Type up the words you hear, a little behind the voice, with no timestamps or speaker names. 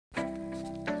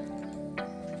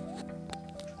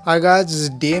Hi guys, this is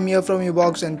DM here from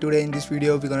UBox, and today in this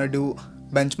video we're gonna do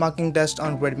benchmarking test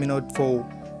on Redmi Note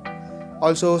 4.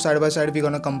 Also side by side we're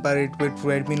gonna compare it with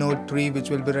Redmi Note 3, which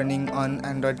will be running on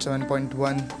Android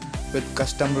 7.1 with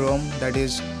custom ROM, that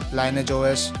is Lineage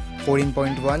OS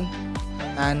 14.1,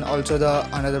 and also the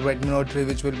another Redmi Note 3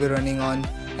 which will be running on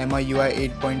Miui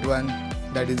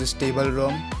 8.1, that is a stable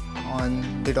ROM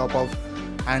on the top of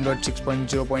Android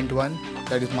 6.0.1,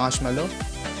 that is Marshmallow.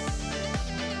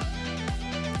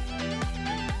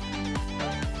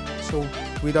 So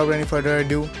without any further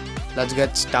ado, let's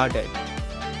get started.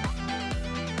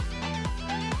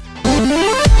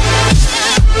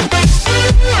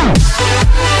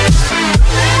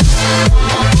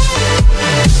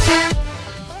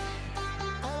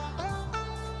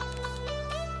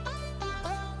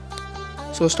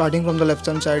 So starting from the left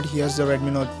hand side, here's the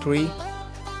Redmi Note 3.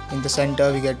 In the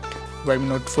center we get Redmi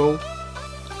Note 4.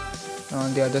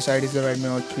 On the other side is the Redmi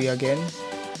Note 3 again.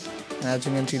 And as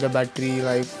you can see, the battery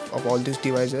life of all these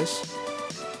devices.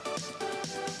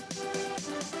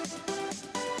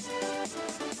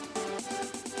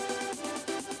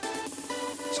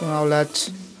 So now let's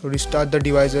restart the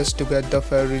devices to get the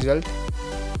fair result.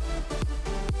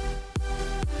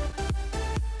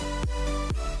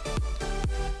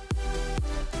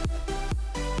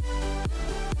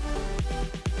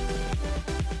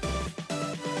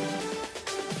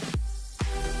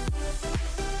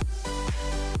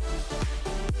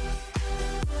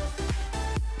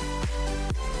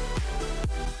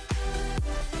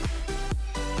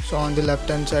 So on the left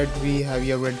hand side we have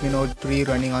your Redmi Note 3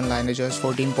 running on Lineage OS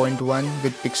 14.1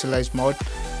 with pixelized mode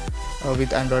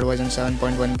with Android version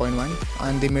 7.1.1.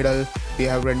 On the middle we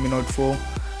have Redmi Note 4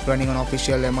 running on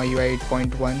official Miui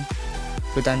 8.1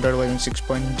 with Android version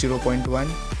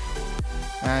 6.0.1,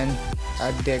 and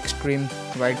at the extreme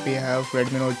right we have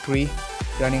Redmi Note 3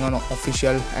 running on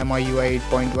official Miui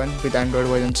 8.1 with Android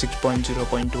version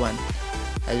 6.0.1,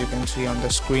 as you can see on the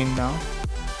screen now.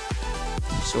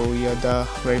 So here the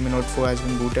Redmi Note 4 has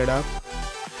been booted up.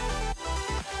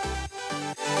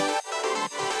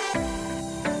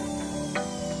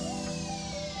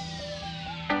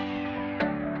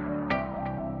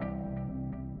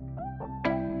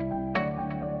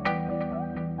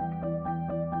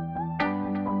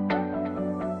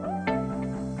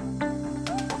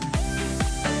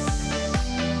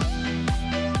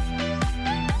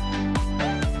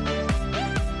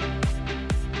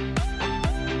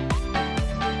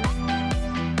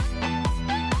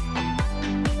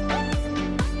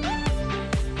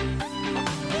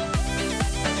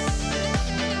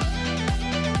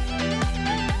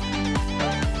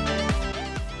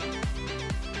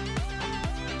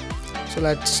 So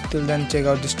let's till then check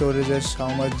out the storages,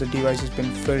 how much the device has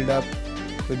been filled up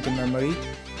with the memory.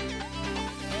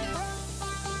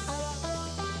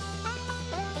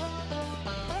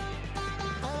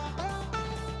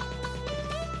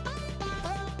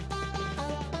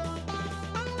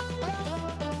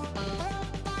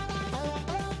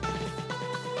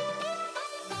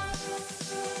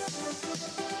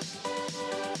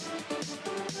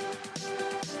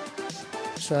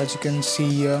 So as you can see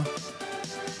here,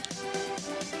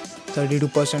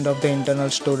 32% of the internal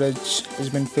storage has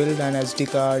been filled and SD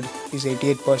card is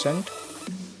 88%,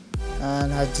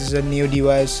 and as this is a new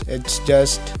device it's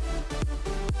just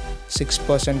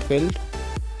 6% filled,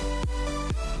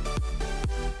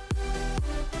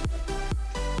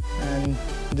 and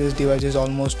this device is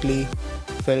almostly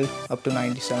filled up to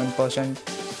 97%.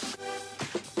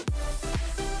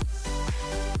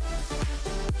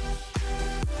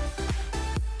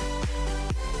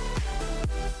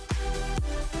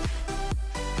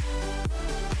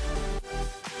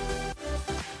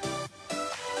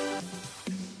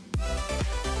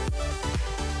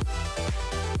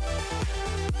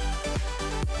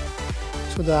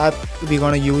 So the app we're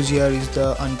gonna use here is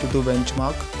the Antutu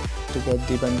benchmark to get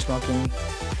the benchmarking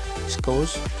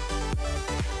scores.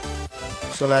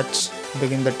 So let's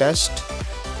begin the test.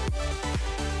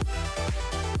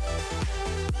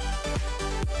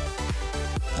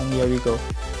 And here we go.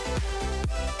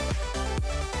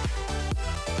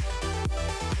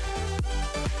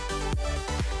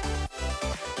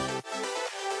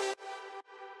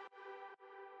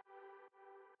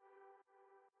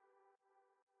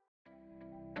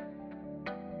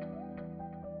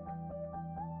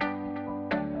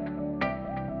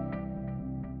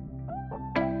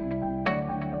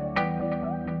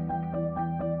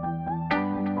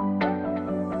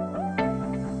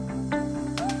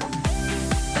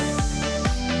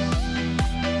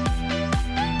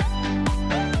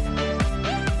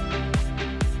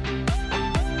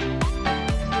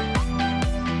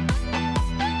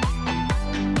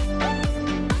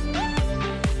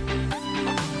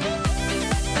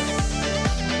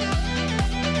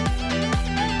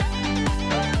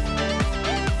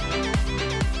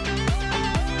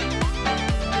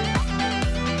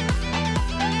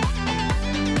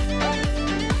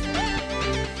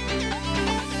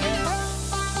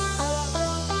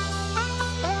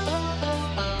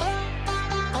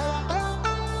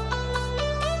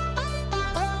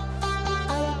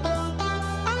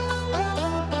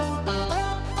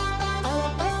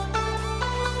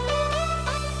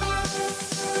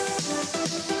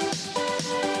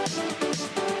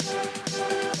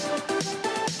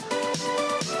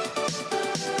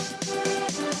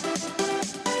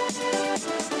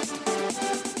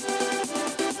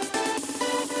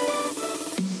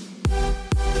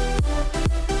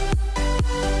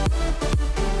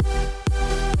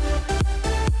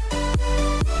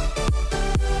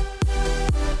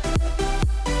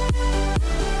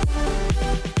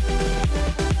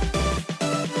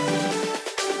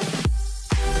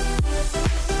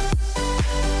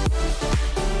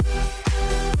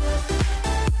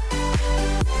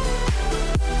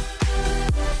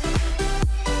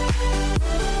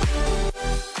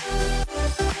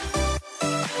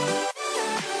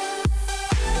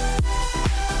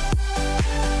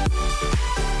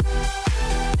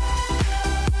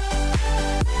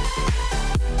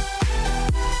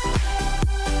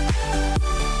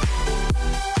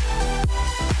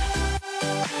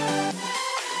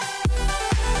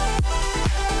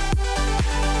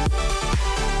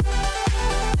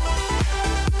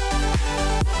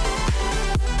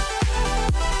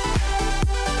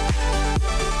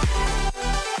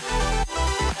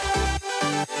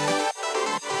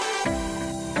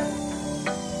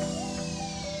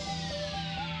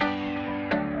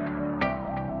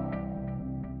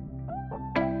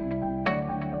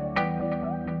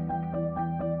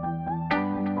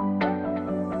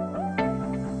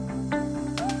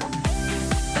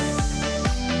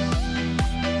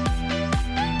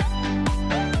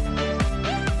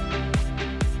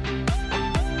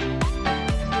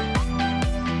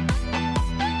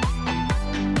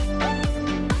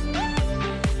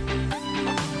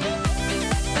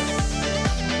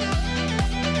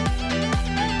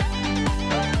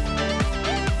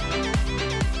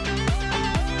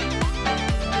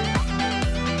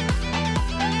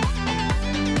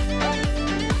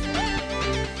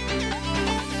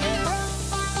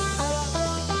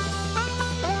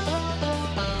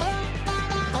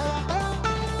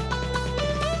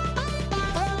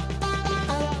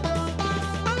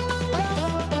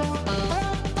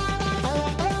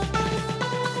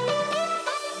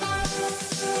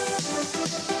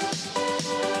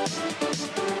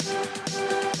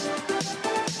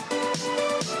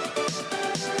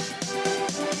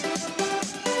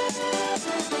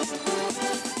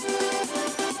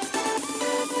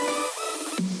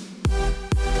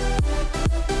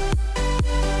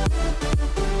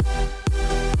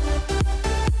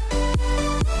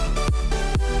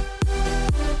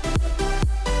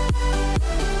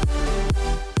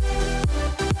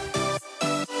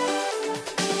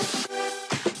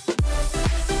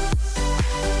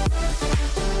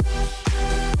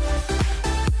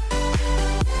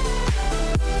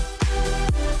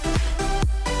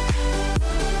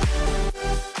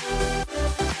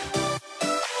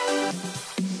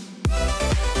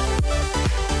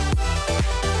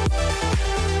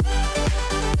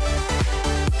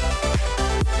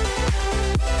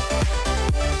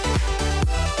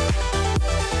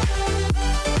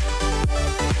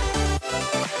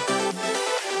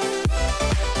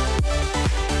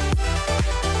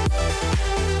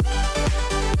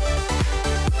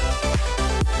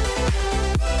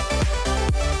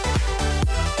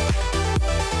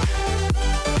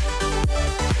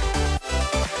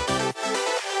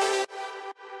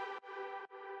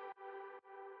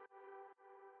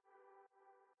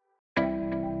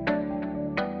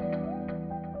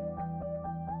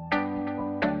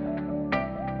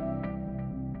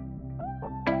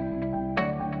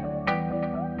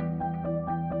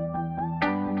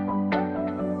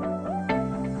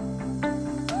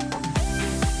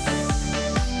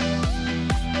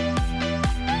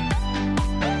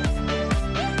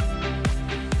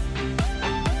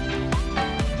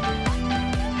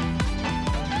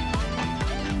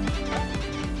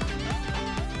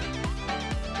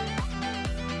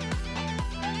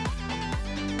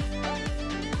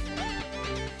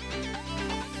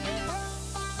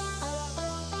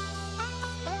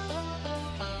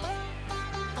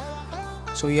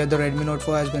 So here the Redmi Note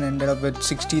 4 has been ended up with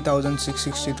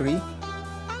 60,663.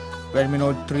 Redmi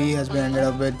Note 3 has been ended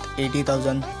up with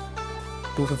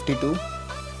 80,252,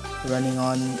 running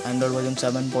on Android version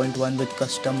 7.1 with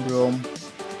custom ROM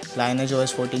Lineage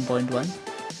OS 14.1.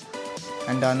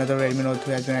 And another Redmi Note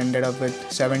 3 has been ended up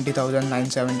with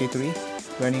 70,973,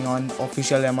 running on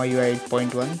official Miui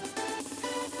 8.1.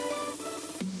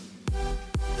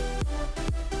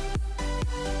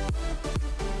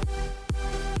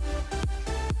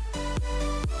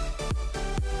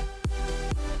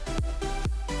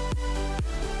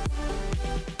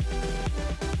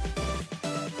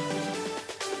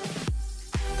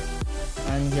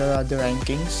 And here are the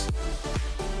rankings.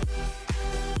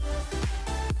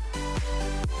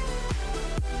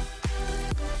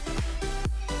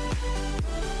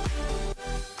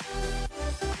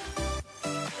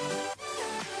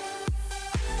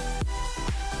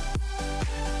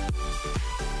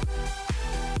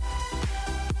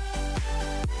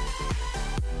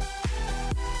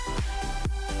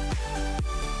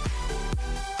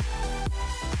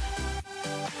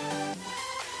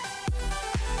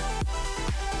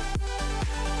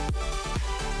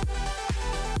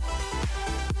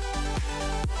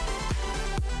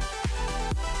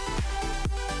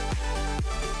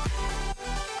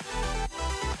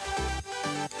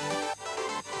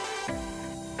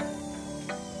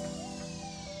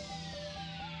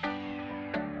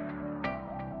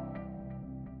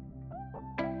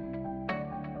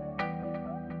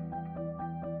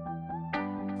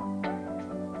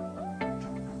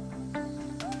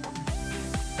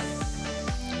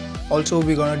 Also,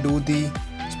 we're gonna do the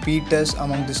speed test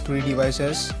among these three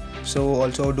devices. So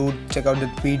also do check out the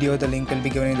video. The link will be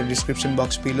given in the description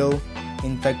box below.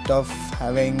 In fact of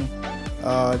having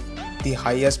the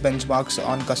highest benchmarks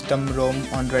on custom ROM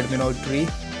on Redmi Note 3.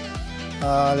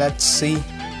 Let's see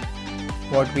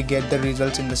what we get the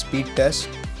results in the speed test.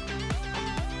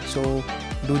 So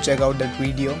do check out that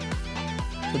video.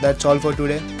 So that's all for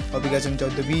today. Hope you guys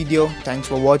enjoyed the video. Thanks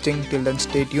for watching. Till then,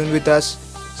 stay tuned with us.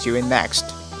 See you in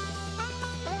next.